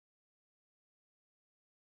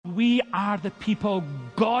We are the people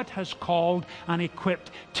God has called and equipped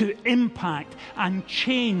to impact and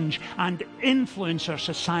change and influence our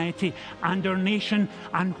society and our nation.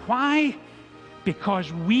 And why?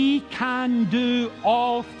 Because we can do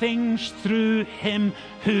all things through Him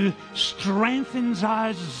who strengthens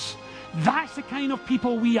us. That's the kind of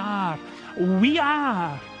people we are. We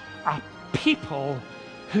are a people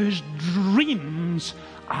whose dreams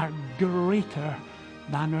are greater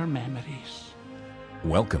than our memories.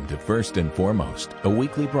 Welcome to First and Foremost, a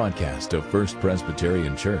weekly broadcast of First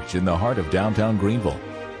Presbyterian Church in the heart of downtown Greenville.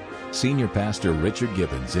 Senior Pastor Richard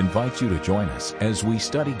Gibbons invites you to join us as we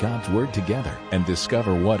study God's Word together and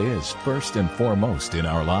discover what is first and foremost in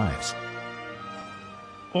our lives.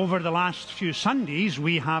 Over the last few Sundays,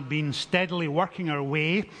 we have been steadily working our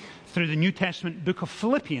way through the New Testament book of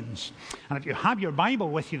Philippians. And if you have your Bible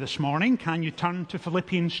with you this morning, can you turn to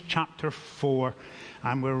Philippians chapter 4?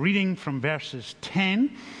 And we're reading from verses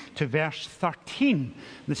 10 to verse 13.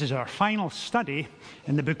 This is our final study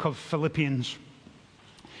in the book of Philippians.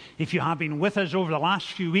 If you have been with us over the last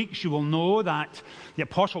few weeks, you will know that the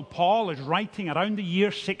Apostle Paul is writing around the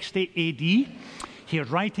year 60 AD. He is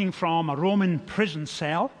writing from a Roman prison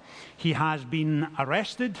cell. He has been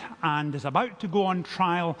arrested and is about to go on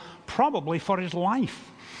trial, probably for his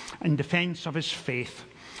life, in defense of his faith.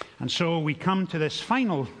 And so we come to this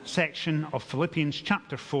final section of Philippians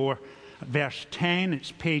chapter 4, verse 10.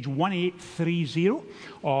 It's page 1830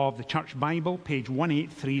 of the Church Bible, page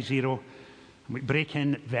 1830. And we break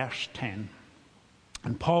in at verse 10.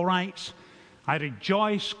 And Paul writes, "I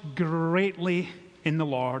rejoice greatly in the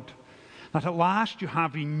Lord, that at last you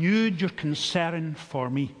have renewed your concern for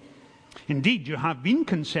me. Indeed, you have been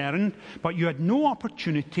concerned, but you had no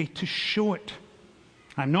opportunity to show it.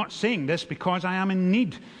 I'm not saying this because I am in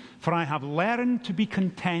need, for I have learned to be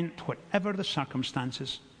content whatever the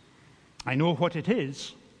circumstances. I know what it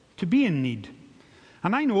is to be in need,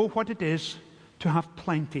 and I know what it is to have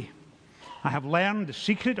plenty. I have learned the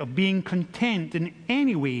secret of being content in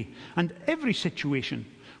any way and every situation,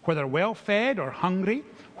 whether well-fed or hungry,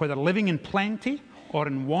 whether living in plenty or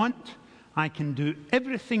in want. I can do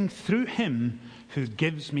everything through Him who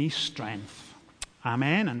gives me strength."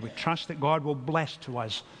 Amen. And we trust that God will bless to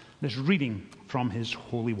us this reading from His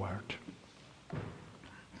holy word.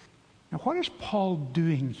 Now, what is Paul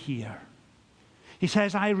doing here? He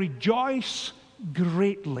says, "I rejoice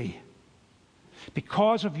greatly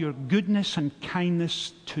because of your goodness and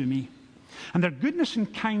kindness to me." And their goodness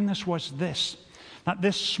and kindness was this, that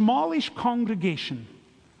this smallish congregation,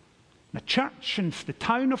 the church in the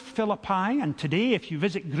town of Philippi, and today if you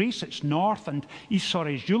visit Greece, it's north and east,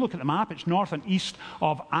 as you look at the map, it's north and east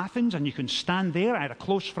of Athens, and you can stand there. I had a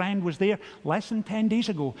close friend was there less than 10 days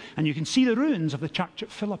ago, and you can see the ruins of the church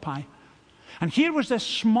at Philippi. And here was this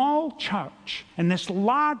small church in this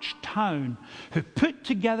large town who put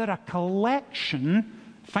together a collection,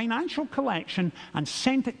 financial collection, and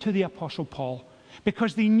sent it to the Apostle Paul.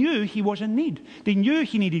 Because they knew he was in need. They knew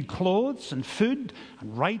he needed clothes and food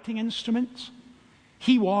and writing instruments.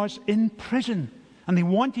 He was in prison, and they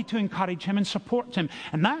wanted to encourage him and support him.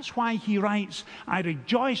 And that's why he writes, "I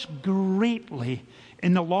rejoice greatly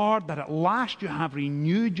in the Lord that at last you have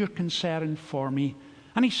renewed your concern for me."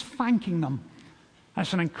 And he's thanking them.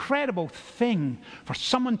 It's an incredible thing for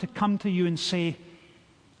someone to come to you and say,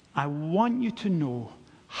 "I want you to know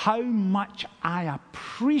how much I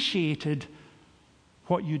appreciated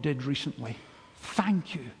what you did recently.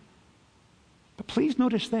 Thank you." But please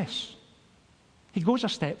notice this. He goes a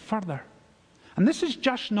step further. And this is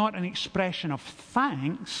just not an expression of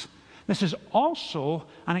thanks. This is also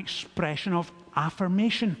an expression of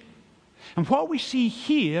affirmation. And what we see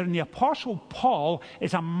here in the Apostle Paul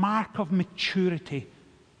is a mark of maturity.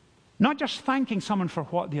 Not just thanking someone for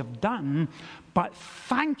what they have done, but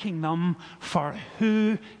thanking them for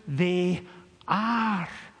who they are.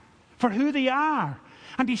 For who they are.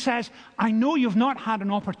 And he says, "I know you've not had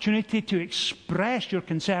an opportunity to express your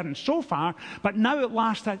concern so far, but now at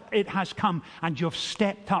last it has come, and you've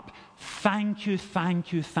stepped up. Thank you,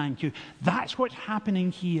 thank you, thank you." That's what's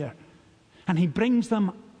happening here. And he brings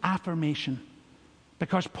them affirmation.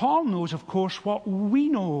 Because Paul knows, of course, what we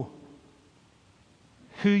know.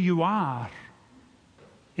 Who you are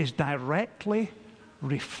is directly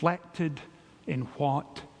reflected in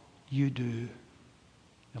what you do.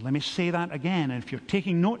 Now, let me say that again. And if you're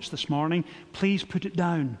taking notes this morning, please put it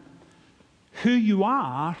down. Who you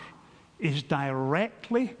are is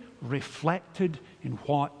directly reflected in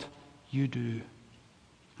what you do.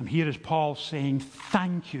 And here is Paul saying,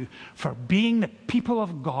 "Thank you for being the people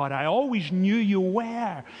of God. I always knew you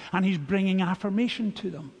were." And he's bringing affirmation to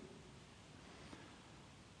them.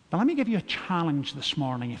 But let me give you a challenge this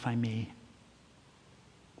morning, if I may.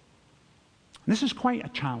 This is quite a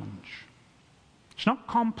challenge. It's not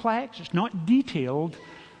complex, it's not detailed,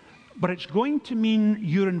 but it's going to mean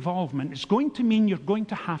your involvement. It's going to mean you're going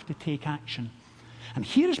to have to take action. And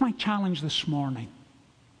here is my challenge this morning.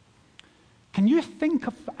 Can you think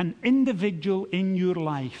of an individual in your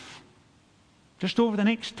life, just over the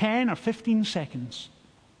next 10 or 15 seconds,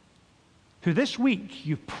 who this week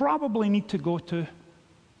you probably need to go to,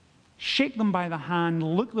 shake them by the hand,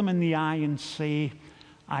 look them in the eye and say,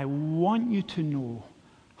 I want you to know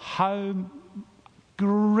how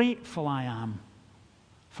grateful I am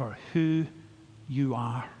for who you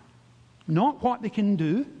are. Not what they can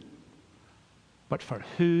do, but for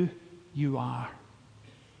who you are.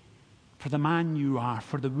 For the man you are,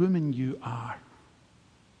 for the woman you are.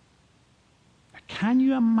 Can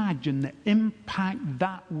you imagine the impact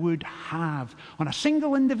that would have on a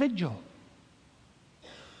single individual?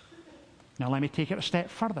 Now let me take it a step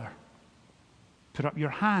further. Put up your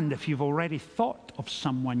hand if you've already thought of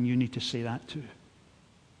someone you need to say that to.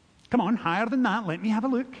 Come on, higher than that, let me have a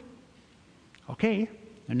look. Okay,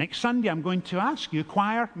 now next Sunday I'm going to ask you,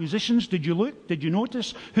 choir, musicians, did you look? Did you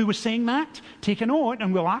notice who was saying that? Take a note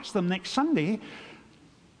and we'll ask them next Sunday.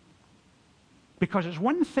 Because it's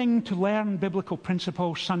one thing to learn biblical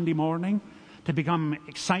principles Sunday morning, to become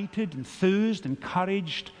excited, enthused,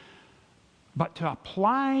 encouraged, but to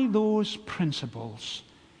apply those principles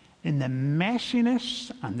in the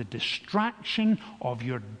messiness and the distraction of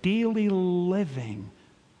your daily living,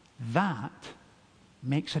 that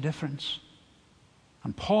makes a difference.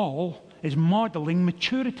 And Paul is modeling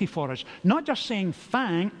maturity for us. Not just saying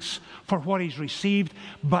thanks for what he's received,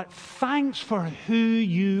 but thanks for who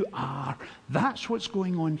you are. That's what's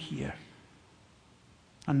going on here.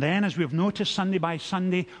 And then, as we've noticed Sunday by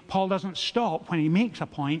Sunday, Paul doesn't stop when he makes a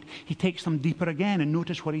point. He takes them deeper again, and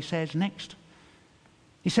notice what he says next.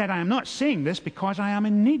 He said, I am not saying this because I am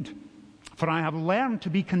in need, for I have learned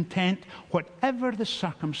to be content whatever the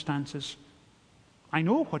circumstances. I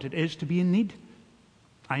know what it is to be in need.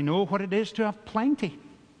 I know what it is to have plenty.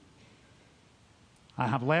 I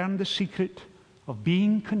have learned the secret of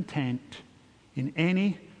being content in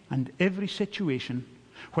any and every situation,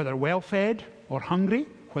 whether well-fed or hungry,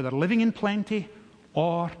 whether living in plenty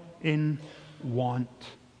or in want.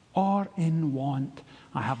 Or in want.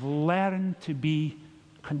 I have learned to be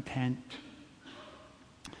content.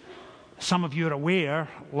 Some of you are aware,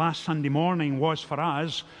 last Sunday morning was for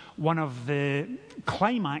us one of the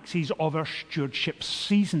climaxes of our stewardship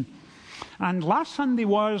season. And last Sunday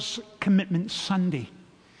was Commitment Sunday.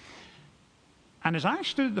 And as I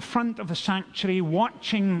stood at the front of the sanctuary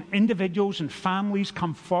watching individuals and families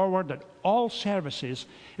come forward at all services,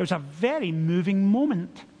 it was a very moving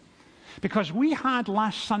moment. Because we had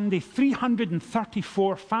last Sunday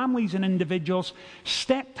 334 families and individuals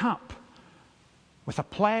stepped up with a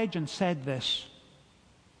pledge and said this: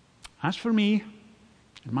 as for me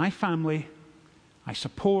and my family, I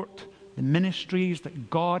support the ministries that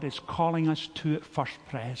God is calling us to at First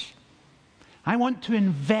Pres. I want to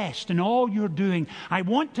invest in all you're doing. I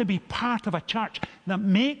want to be part of a church that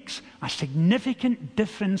makes a significant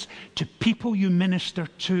difference to people you minister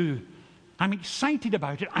to. I'm excited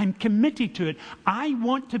about it. I'm committed to it. I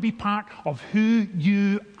want to be part of who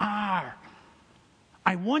you are.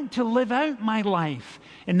 I want to live out my life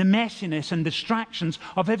in the messiness and distractions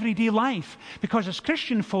of everyday life. Because as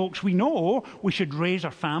Christian folks, we know we should raise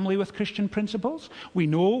our family with Christian principles. We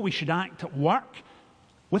know we should act at work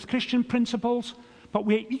with Christian principles. But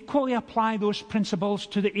we equally apply those principles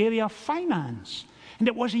to the area of finance. And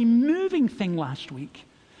it was a moving thing last week.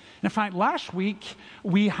 In fact, last week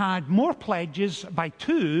we had more pledges by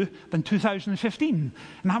 2 than 2015.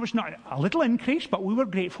 And that was not a little increase, but we were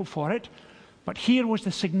grateful for it. But here was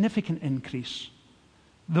the significant increase.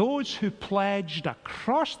 Those who pledged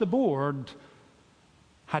across the board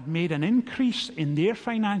had made an increase in their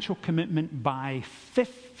financial commitment by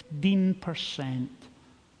 15%.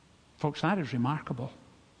 Folks, that is remarkable.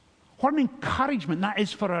 What an encouragement that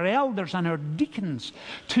is for our elders and our deacons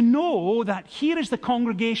to know that here is the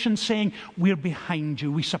congregation saying, we're behind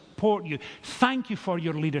you, we support you, thank you for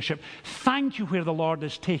your leadership, thank you where the Lord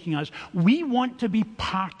is taking us. We want to be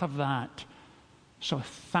part of that. So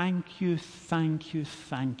thank you, thank you,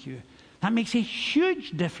 thank you. That makes a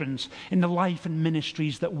huge difference in the life and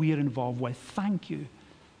ministries that we are involved with. Thank you.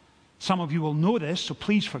 Some of you will know this, so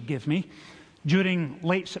please forgive me. During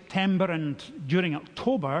late September and during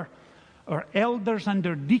October, our elders and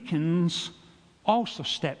our deacons also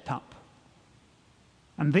stepped up.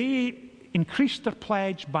 And they increased their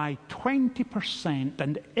pledge by 20%,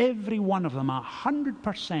 and every one of them,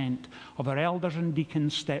 100% of our elders and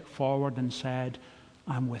deacons stepped forward and said,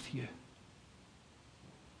 I'm with you.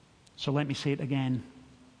 So let me say it again.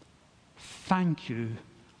 Thank you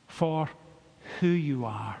for who you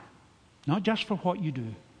are. Not just for what you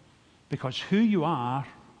do, because who you are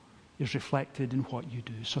is reflected in what you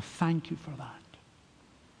do. So thank you for that.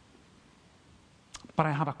 But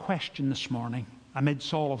I have a question this morning,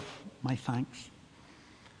 amidst all of my thanks.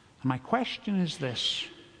 And my question is this: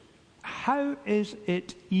 how is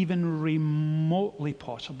it even remotely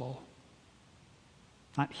possible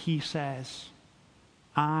that he says,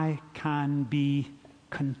 I can be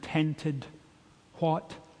contented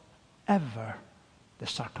whatever the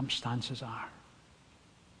circumstances are?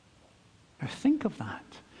 Now think of that.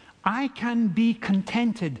 I can be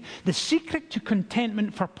contented. The secret to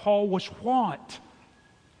contentment for Paul was what?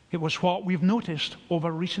 It was what we've noticed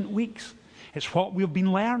over recent weeks. It's what we've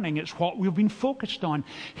been learning. It's what we've been focused on.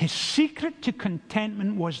 His secret to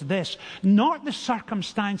contentment was this: not the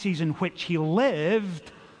circumstances in which he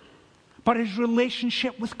lived, but his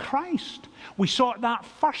relationship with Christ. We saw it that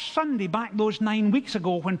first Sunday back those 9 weeks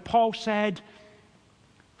ago when Paul said,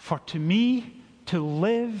 for to me to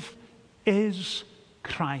live is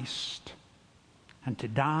Christ, and to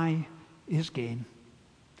die is gain.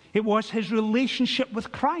 It was his relationship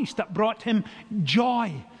with Christ that brought him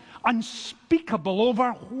joy, unspeakable,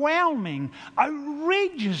 overwhelming,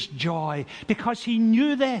 outrageous joy, because he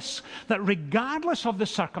knew this, that regardless of the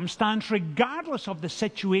circumstance, regardless of the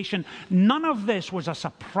situation, none of this was a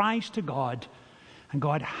surprise to God, and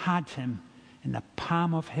God had him in the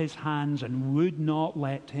palm of his hands and would not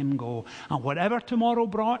let him go. And whatever tomorrow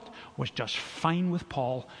brought was just fine with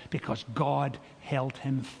Paul, because God held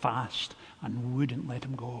him fast and wouldn't let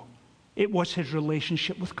him go. It was his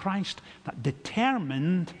relationship with Christ that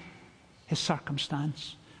determined his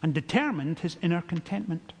circumstance and determined his inner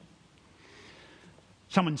contentment.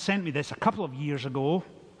 Someone sent me this a couple of years ago,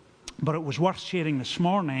 but it was worth sharing this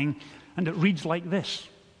morning, and it reads like this: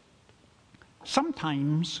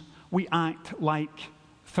 sometimes we act like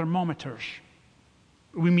thermometers.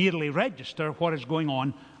 We merely register what is going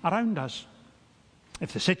on around us.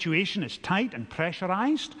 If the situation is tight and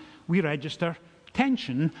pressurized, we register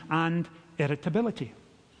tension and irritability.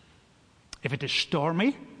 If it is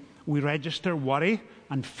stormy, we register worry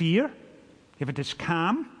and fear. If it is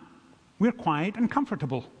calm, we're quiet and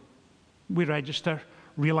comfortable. We register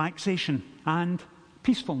relaxation and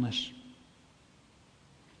peacefulness.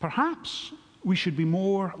 Perhaps we should be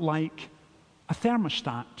more like a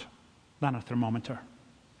thermostat than a thermometer,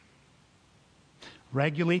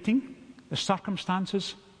 regulating the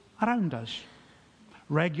circumstances around us,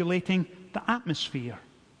 regulating the atmosphere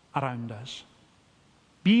around us,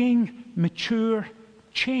 being mature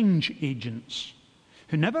change agents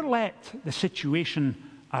who never let the situation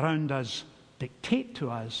around us dictate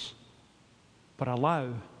to us, but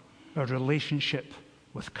allow our relationship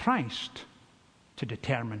with Christ to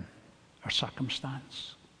determine our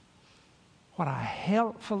circumstance. What a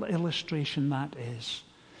helpful illustration that is.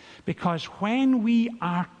 Because when we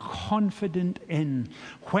are confident in,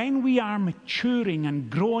 when we are maturing and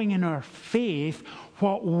growing in our faith,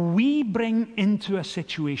 what we bring into a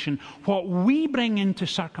situation, what we bring into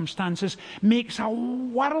circumstances makes a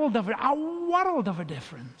world of a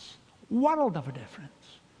difference. World of a difference.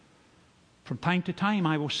 From time to time,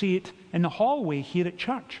 I will see it in the hallway here at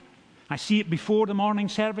church. I see it before the morning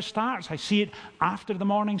service starts. I see it after the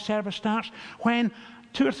morning service starts. When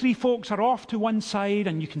 2 or 3 folks are off to one side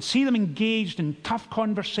and you can see them engaged in tough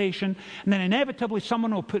conversation, and then inevitably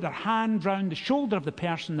someone will put their hand round the shoulder of the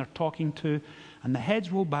person they're talking to, and the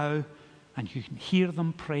heads will bow, and you can hear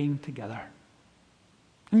them praying together.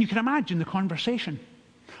 And you can imagine the conversation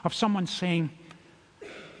of someone saying,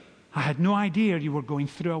 I had no idea you were going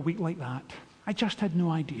through a week like that. I just had no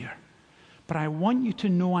idea. But I want you to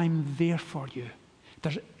know I'm there for you. If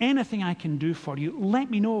there's anything I can do for you,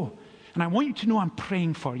 let me know. And I want you to know I'm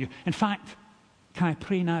praying for you. In fact, can I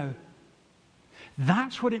pray now?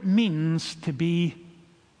 That's what it means to be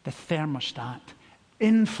the thermostat,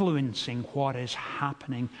 influencing what is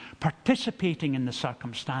happening, participating in the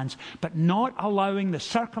circumstance, but not allowing the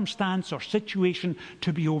circumstance or situation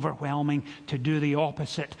to be overwhelming. To do the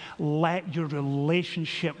opposite. Let your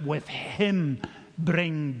relationship with Him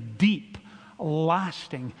bring deep,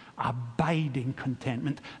 lasting, abiding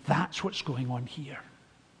contentment. That's what's going on here.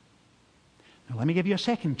 Now, let me give you a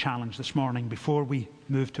second challenge this morning before we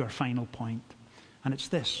move to our final point. And it's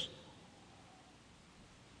this.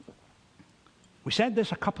 We said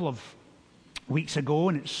this a couple of weeks ago,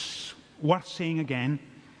 and it's worth saying again,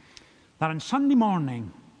 that on Sunday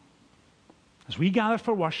morning, As we gather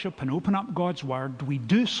for worship and open up God's Word, we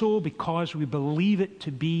do so because we believe it to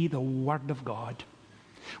be the Word of God.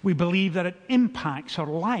 We believe that it impacts our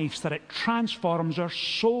lives, that it transforms our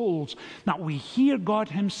souls, that we hear God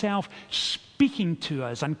Himself speaking to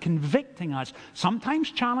us and convicting us,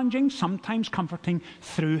 sometimes challenging, sometimes comforting,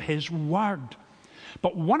 through His Word.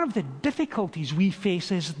 But one of the difficulties we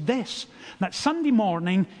face is this, that Sunday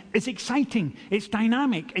morning is exciting, it's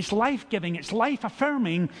dynamic, it's life-giving, it's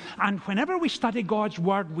life-affirming, and whenever we study God's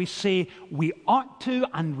Word, we say we ought to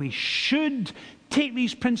and we should take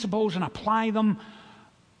these principles and apply them.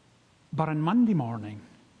 But on Monday morning,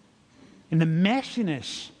 in the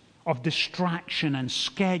messiness of distraction and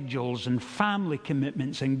schedules and family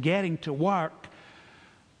commitments and getting to work,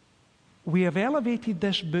 we have elevated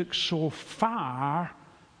this book so far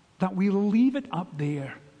that we leave it up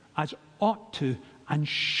there as ought to and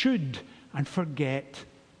should and forget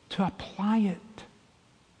to apply it.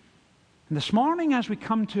 And this morning, as we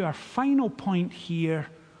come to our final point here,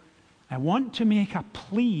 I want to make a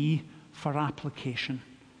plea for application.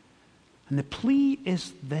 And the plea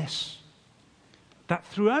is this, that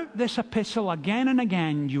throughout this epistle, again and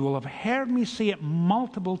again, you will have heard me say it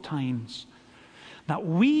multiple times, that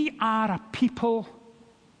we are a people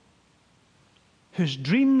whose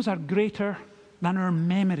dreams are greater than our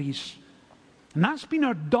memories. And that's been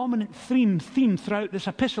our dominant theme throughout this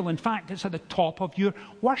epistle. In fact, it's at the top of your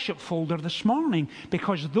worship folder this morning,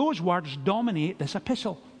 because those words dominate this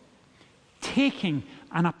epistle. Taking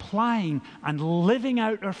and applying and living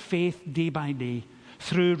out our faith day by day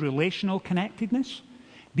through relational connectedness,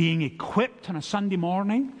 being equipped on a Sunday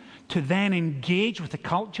morning to then engage with the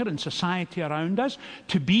culture and society around us,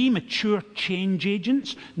 to be mature change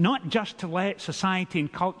agents, not just to let society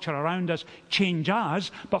and culture around us change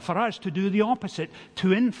us, but for us to do the opposite,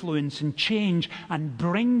 to influence and change and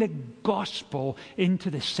bring the gospel into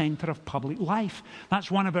the center of public life. That's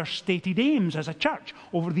one of our stated aims as a church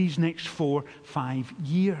over these next 4-5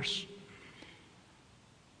 years.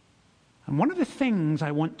 And one of the things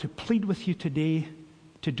I want to plead with you today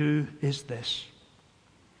to do is this.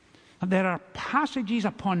 There are passages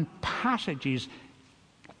upon passages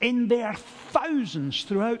in their thousands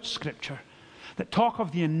throughout Scripture that talk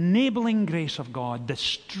of the enabling grace of God, the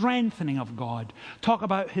strengthening of God, talk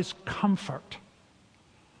about His comfort.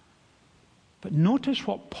 But notice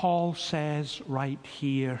what Paul says right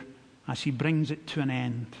here as he brings it to an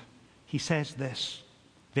end. He says this,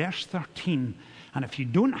 verse 13, and if you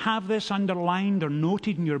don't have this underlined or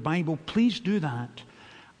noted in your Bible, please do that.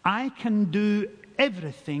 I can do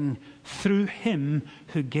everything through Him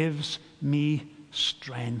who gives me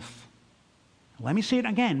strength. Let me say it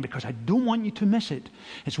again, because I don't want you to miss it.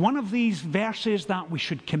 It's one of these verses that we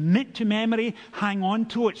should commit to memory, hang on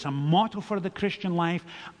to. It's a motto for the Christian life.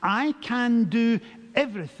 I can do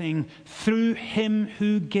everything through Him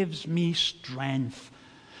who gives me strength.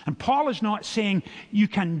 And Paul is not saying you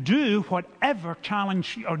can do whatever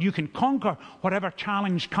challenge, or you can conquer whatever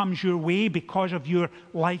challenge comes your way because of your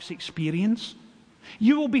life's experience.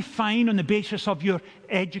 You will be fine on the basis of your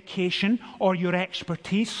education or your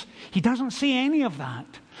expertise. He doesn't say any of that.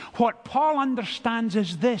 What Paul understands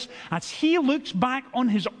is this: as he looks back on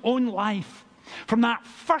his own life, from that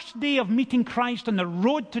first day of meeting Christ on the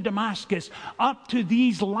road to Damascus up to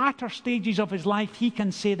these latter stages of his life, he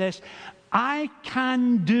can say this: I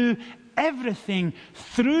can do everything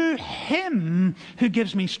through Him who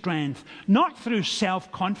gives me strength. Not through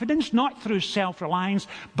self-confidence, not through self-reliance,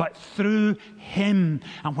 but through Him.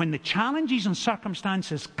 And when the challenges and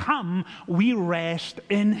circumstances come, we rest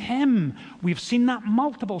in Him. We've seen that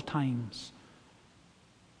multiple times.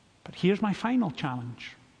 But here's my final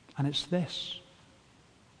challenge, and it's this: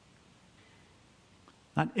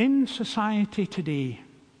 that in society today,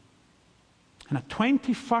 in a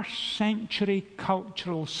 21st century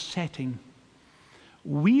cultural setting,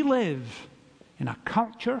 we live in a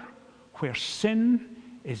culture where sin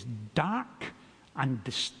is dark and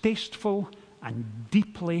distasteful and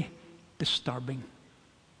deeply disturbing.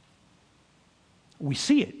 We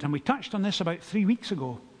see it, and we touched on this about 3 weeks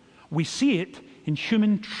ago. We see it in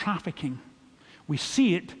human trafficking. We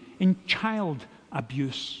see it in child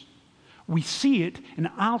abuse. We see it in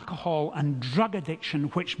alcohol and drug addiction,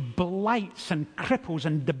 which blights and cripples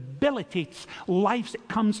and debilitates lives it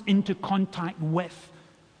comes into contact with.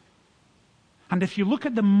 And if you look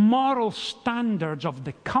at the moral standards of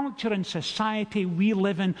the culture and society we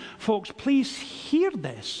live in, folks, please hear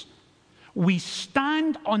this. We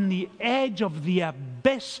stand on the edge of the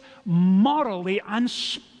abyss morally and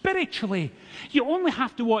spiritually. You only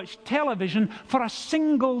have to watch television for a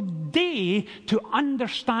single day to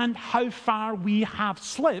understand how far we have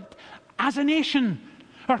slipped as a nation.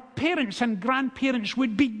 Our parents and grandparents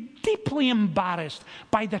would be deeply embarrassed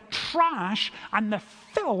by the trash and the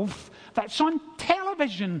filth that's on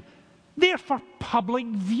television. They're for public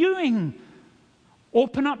viewing.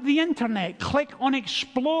 Open up the internet, click on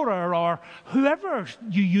Explorer or whoever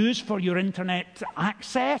you use for your internet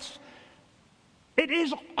access. It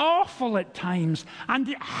is awful at times, and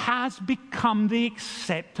it has become the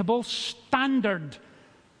acceptable standard.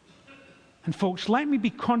 And folks, let me be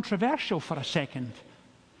controversial for a second.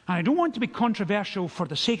 And I don't want to be controversial for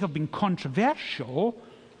the sake of being controversial,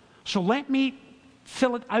 so let me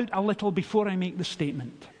fill it out a little before I make the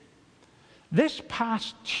statement. This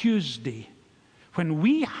past Tuesday, when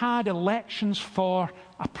we had elections for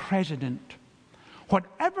a president,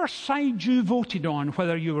 whatever side you voted on,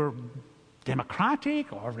 whether you were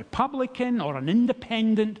Democratic or Republican or an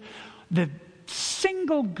independent, the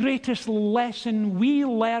single greatest lesson we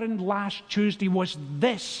learned last Tuesday was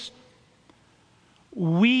this: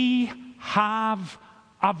 we have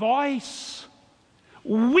a voice.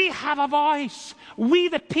 We have a voice. We,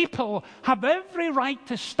 the people, have every right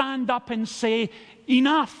to stand up and say,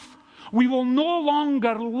 enough. We will no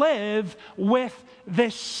longer live with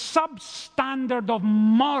this substandard of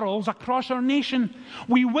morals across our nation.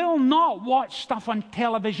 We will not watch stuff on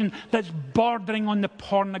television that's bordering on the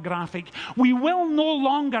pornographic. We will no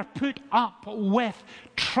longer put up with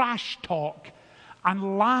trash talk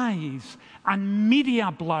and lies and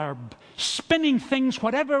media blurb, spinning things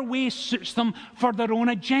whatever way suits them for their own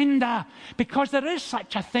agenda. Because there is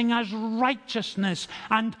such a thing as righteousness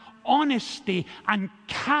and honesty and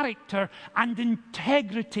character and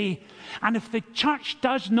integrity. And if the church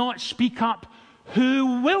does not speak up,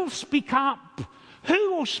 who will speak up?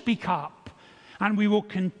 Who will speak up? And we will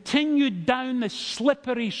continue down the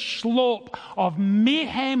slippery slope of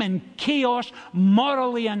mayhem and chaos,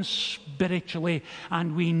 morally and spiritually.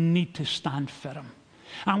 And we need to stand firm.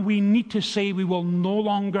 And we need to say we will no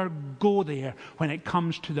longer go there when it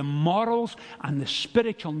comes to the morals and the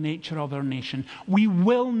spiritual nature of our nation. We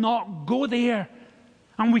will not go there.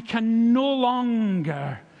 And we can no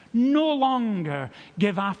longer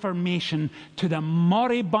give affirmation to the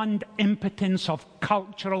moribund impotence of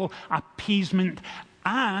cultural appeasement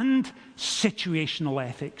and situational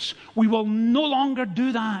ethics. We will no longer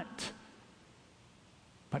do that.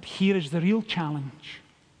 But here is the real challenge.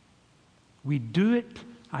 We do it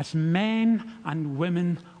as men and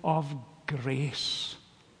women of grace,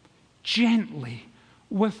 gently,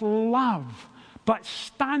 with love, but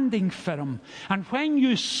standing firm. And when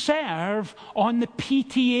you serve on the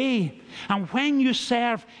PTA, and when you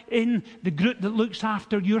serve in the group that looks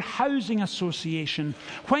after your housing association,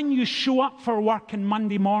 when you show up for work on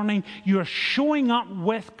Monday morning, you're showing up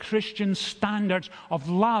with Christian standards of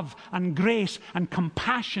love and grace and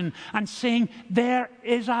compassion and saying there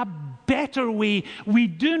is a better way. We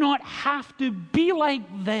do not have to be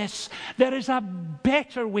like this. There is a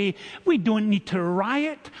better way. We don't need to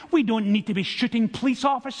riot. We don't need to be shooting police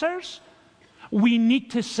officers. We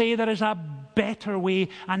need to say there is a better way,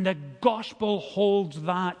 and the gospel holds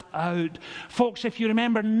that out. Folks, if you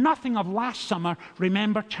remember nothing of last summer,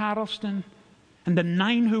 remember Charleston and the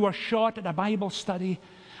 9 who were shot at a Bible study,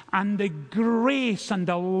 and the grace and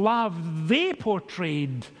the love they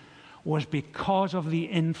portrayed was because of the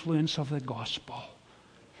influence of the gospel.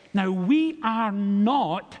 Now, we are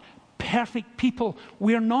not perfect people.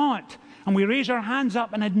 We're not. And we raise our hands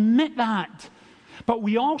up and admit that. But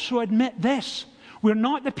we also admit this: we're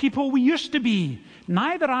not the people we used to be.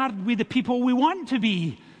 Neither are we the people we want to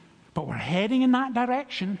be. But we're heading in that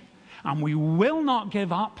direction. And we will not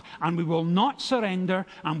give up, and we will not surrender,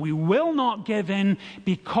 and we will not give in,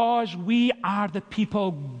 because we are the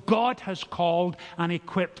people God has called and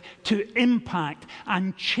equipped to impact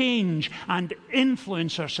and change and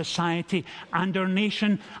influence our society and our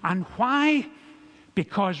nation. And why?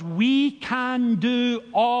 Because we can do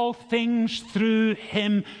all things through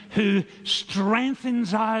Him who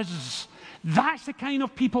strengthens us. That's the kind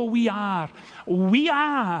of people we are. We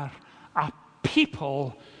are a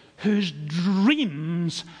people whose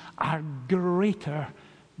dreams are greater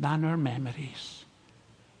than our memories.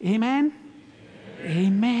 Amen?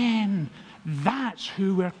 Amen. That's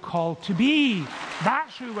who we're called to be.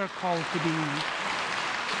 That's who we're called to be.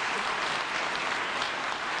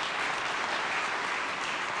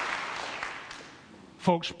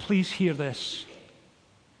 Folks, please hear this.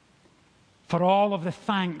 For all of the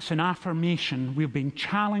thanks and affirmation we've been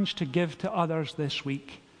challenged to give to others this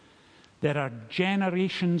week, there are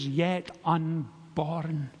generations yet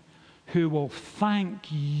unborn who will thank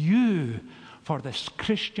you for this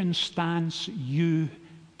Christian stance you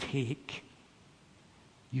take.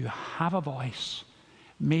 You have a voice.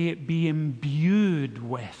 May it be imbued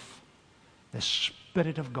with the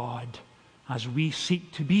Spirit of God as we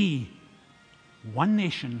seek to be one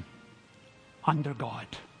nation under God.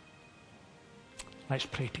 Let's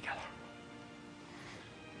pray together.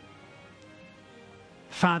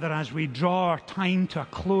 Father, as we draw our time to a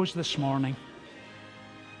close this morning,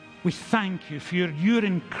 we thank you for your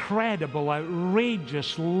incredible,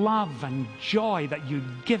 outrageous love and joy that you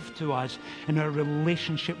give to us in our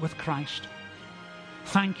relationship with Christ.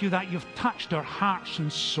 Thank you that you've touched our hearts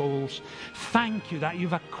and souls. Thank you that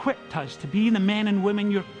you've equipped us to be the men and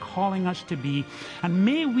women you're calling us to be. And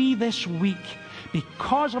may we this week,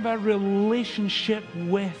 because of our relationship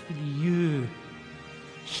with you,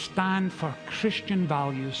 stand for Christian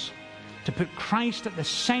values, to put Christ at the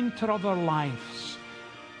center of our lives,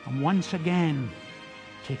 and once again,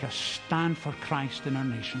 take a stand for Christ in our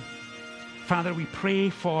nation. Father, we pray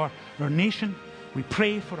for our nation. We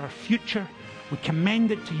pray for our future. We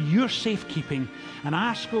commend it to your safekeeping and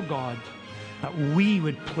ask, O God, that we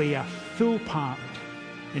would play a full part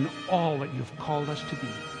in all that you've called us to be.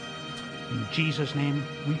 In Jesus' name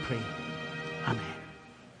we pray. Amen.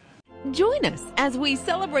 Join us as we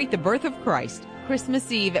celebrate the birth of Christ,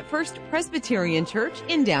 Christmas Eve at First Presbyterian Church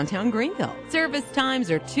in downtown Greenville. Service times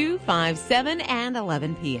are 2, 5, 7, and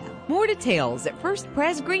 11 p.m. More details at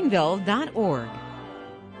firstpresgreenville.org.